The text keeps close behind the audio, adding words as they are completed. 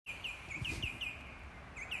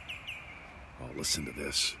listen to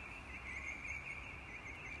this.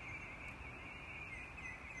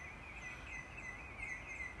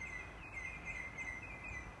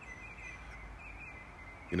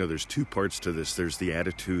 You know, there's two parts to this. There's the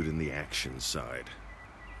attitude and the action side.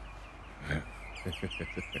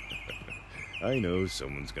 I know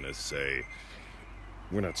someone's going to say,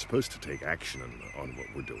 we're not supposed to take action on what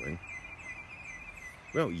we're doing.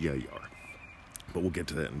 Well, yeah, you are. But we'll get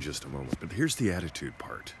to that in just a moment. But here's the attitude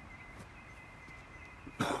part.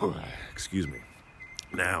 Excuse me.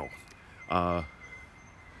 Now, I'm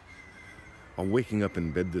waking up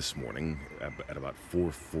in bed this morning at about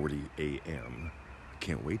 4:40 a.m.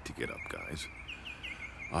 Can't wait to get up, guys.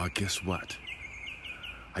 Guess what?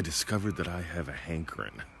 I discovered that I have a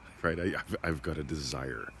hankering, right? I've got a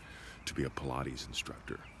desire to be a Pilates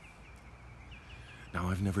instructor. Now,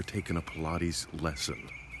 I've never taken a Pilates lesson.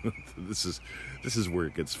 This is where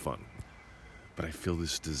it gets fun. But I feel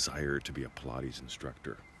this desire to be a Pilates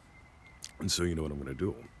instructor. And so you know what I'm going to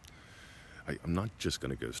do? I'm not just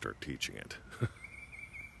going to go start teaching it. I'm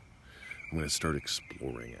going to start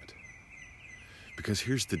exploring it. Because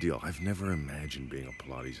here's the deal. I've never imagined being a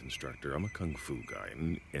Pilates instructor. I'm a Kung Fu guy,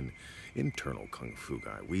 an internal Kung Fu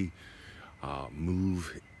guy. We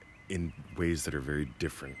move in ways that are very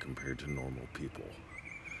different compared to normal people.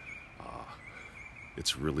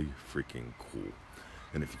 It's really freaking cool.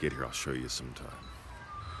 And if you get here, I'll show you sometime.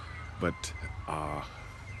 But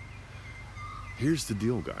here's the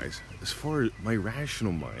deal, guys. As far as my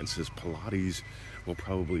rational mind says, Pilates will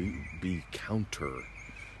probably be counter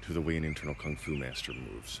to the way an internal Kung Fu master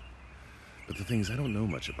moves. But the thing is, I don't know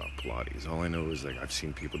much about Pilates. All I know is that I've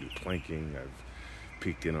seen people do planking. I've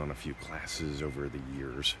peeked in on a few classes over the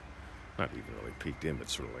years. Not even really peeked in, but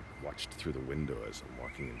sort of like watched through the window as I'm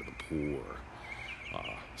walking into the pool, or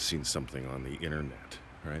seen something on the internet,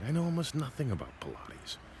 right? I know almost nothing about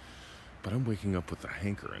Pilates, but I'm waking up with a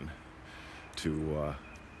hankering to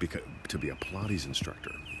be a Pilates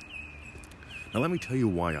instructor. Now, let me tell you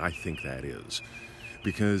why I think that is.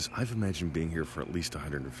 Because I've imagined being here for at least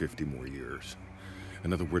 150 more years.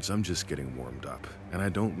 In other words, I'm just getting warmed up. And I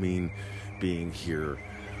don't mean being here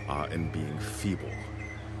and being feeble.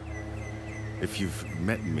 If you've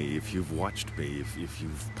met me, if you've watched me, if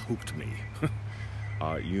you've poked me,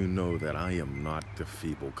 you know that I am not the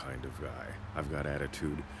feeble kind of guy. I've got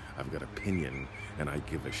attitude, I've got opinion, and I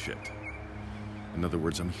give a shit. In other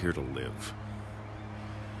words, I'm here to live.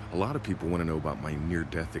 A lot of people want to know about my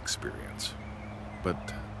near-death experience.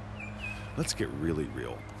 But let's get really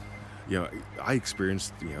real. You know, I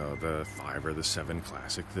experienced, the 5 or the 7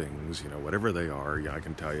 classic things, whatever they are. Yeah, I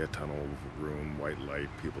can tell you: tunnel, room, white light,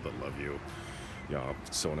 people that love you,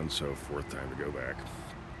 so on and so forth. Time to go back.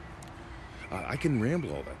 I can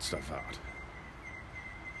ramble all that stuff out.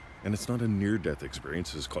 And it's not a near-death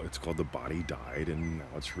experience. It's called the body died, and now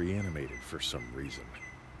it's reanimated for some reason.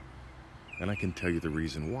 And I can tell you the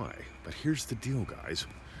reason why. But here's the deal, guys.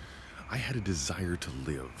 I had a desire to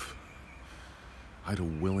live. I had a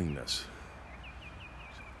willingness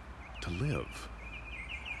to live.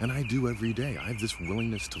 And I do every day. I have this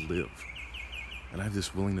willingness to live. And I have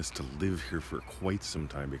this willingness to live here for quite some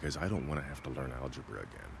time because I don't want to have to learn algebra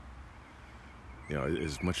again.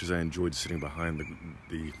 As much as I enjoyed sitting behind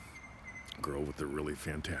the girl with the really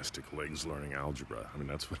fantastic legs learning algebra. I mean,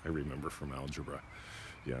 that's what I remember from algebra.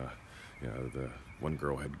 Yeah, the one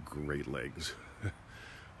girl had great legs.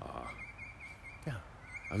 Yeah,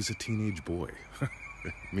 I was a teenage boy.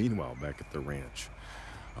 Meanwhile, back at the ranch,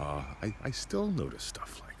 I still notice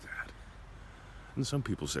stuff like that. And some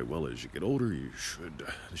people say, well, as you get older, you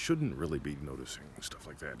shouldn't really be noticing stuff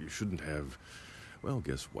like that. You shouldn't have. Well,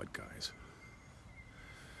 guess what, guys?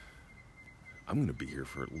 I'm going to be here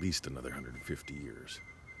for at least another 150 years.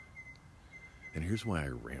 And here's why I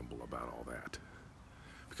ramble about all that.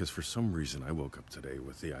 Because for some reason, I woke up today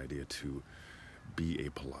with the idea to be a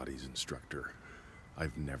Pilates instructor.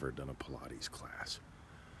 I've never done a Pilates class.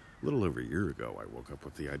 A little over a year ago, I woke up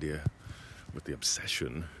with the idea, with the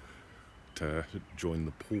obsession to join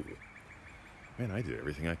the pool. Man, I did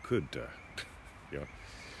everything I could to,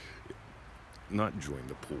 not join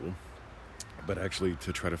the pool, but actually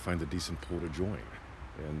to try to find a decent pool to join.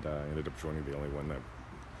 And I ended up joining the only one that...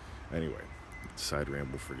 Anyway, side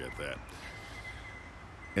ramble, forget that.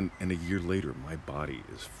 And a year later, my body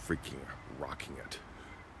is freaking rocking it.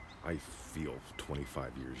 I feel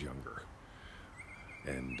 25 years younger.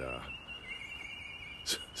 And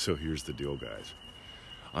so here's the deal, guys.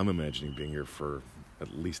 I'm imagining being here for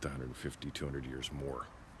at least 150, 200 years more.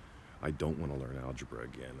 I don't want to learn algebra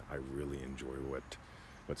again. I really enjoy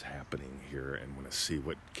what's happening here and want to see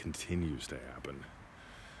what continues to happen.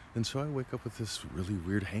 And so I wake up with this really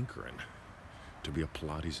weird hankering. to be a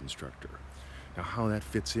Pilates instructor. Now, how that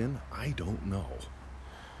fits in, I don't know.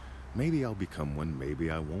 Maybe I'll become one, maybe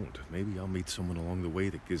I won't. Maybe I'll meet someone along the way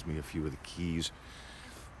that gives me a few of the keys,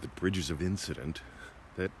 the bridges of incident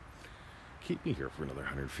that keep me here for another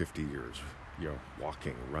 150 years.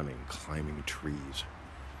 Walking, running, climbing trees.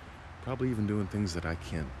 Probably even doing things that I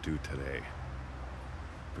can't do today.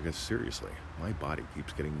 Because seriously, my body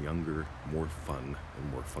keeps getting younger, more fun,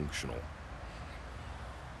 and more functional.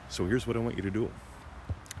 So here's what I want you to do.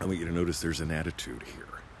 I want you to notice there's an attitude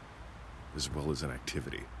here, as well as an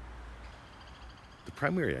activity. The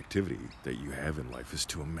primary activity that you have in life is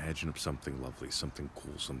to imagine something lovely, something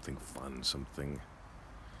cool, something fun,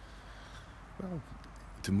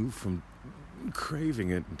 to move from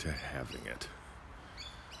craving it into having it.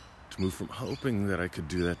 To move from hoping that I could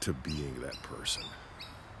do that to being that person.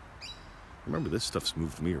 Remember, this stuff's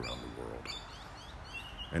moved me around the world.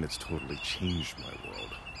 And it's totally changed my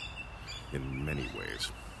world in many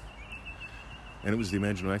ways. And it was the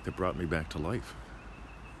imaginal act that brought me back to life.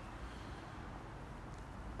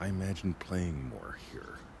 I imagined playing more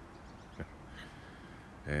here.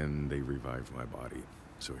 And they revived my body.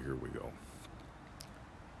 So here we go.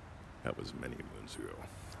 That was many moons ago.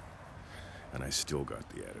 And I still got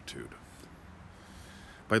the attitude.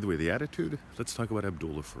 By the way, the attitude, let's talk about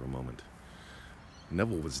Abdullah for a moment.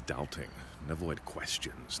 Neville was doubting. Neville had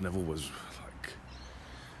questions. Neville was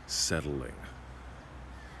settling.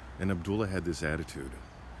 And Abdullah had this attitude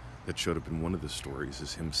that showed up in one of the stories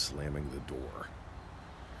as him slamming the door.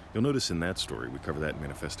 You'll notice in that story, we cover that in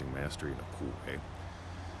Manifesting Mastery in a cool way,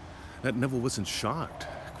 that Neville wasn't shocked,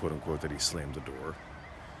 quote unquote, that he slammed the door.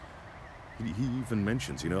 He even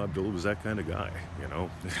mentions, Abdullah was that kind of guy,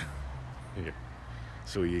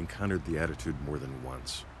 So he encountered the attitude more than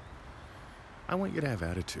once. I want you to have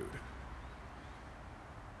attitude.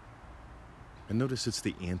 And notice it's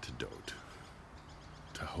the antidote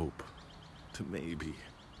to hope, to maybe.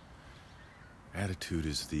 Attitude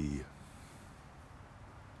is you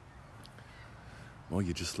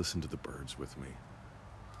just listen to the birds with me.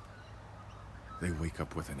 They wake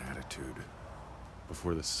up with an attitude.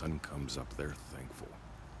 Before the sun comes up, they're thankful.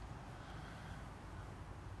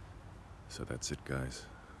 So that's it, guys.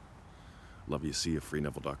 Love you. See you.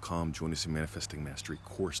 FreeNeville.com. Join us in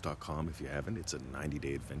ManifestingMasteryCourse.com if you haven't. It's a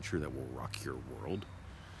 90-day adventure that will rock your world.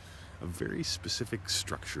 A very specific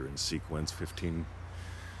structure and sequence, 15,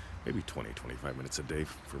 maybe 20, 25 minutes a day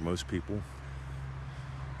for most people.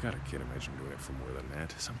 God, I can't imagine doing it for more than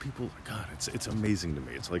that. Some people, God, it's amazing to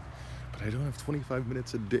me. It's like, but I don't have 25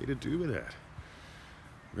 minutes a day to do that.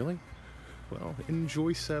 Really? Well,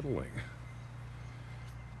 enjoy settling.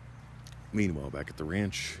 Meanwhile, back at the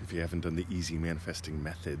ranch, if you haven't done the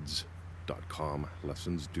EasyManifestingMethods.com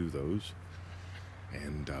lessons, do those.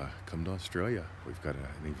 And come to Australia. We've got an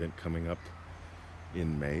event coming up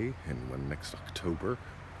in May and one next October.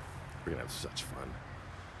 We're going to have such fun.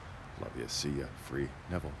 Love you. See ya.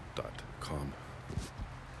 FreeNeville.com.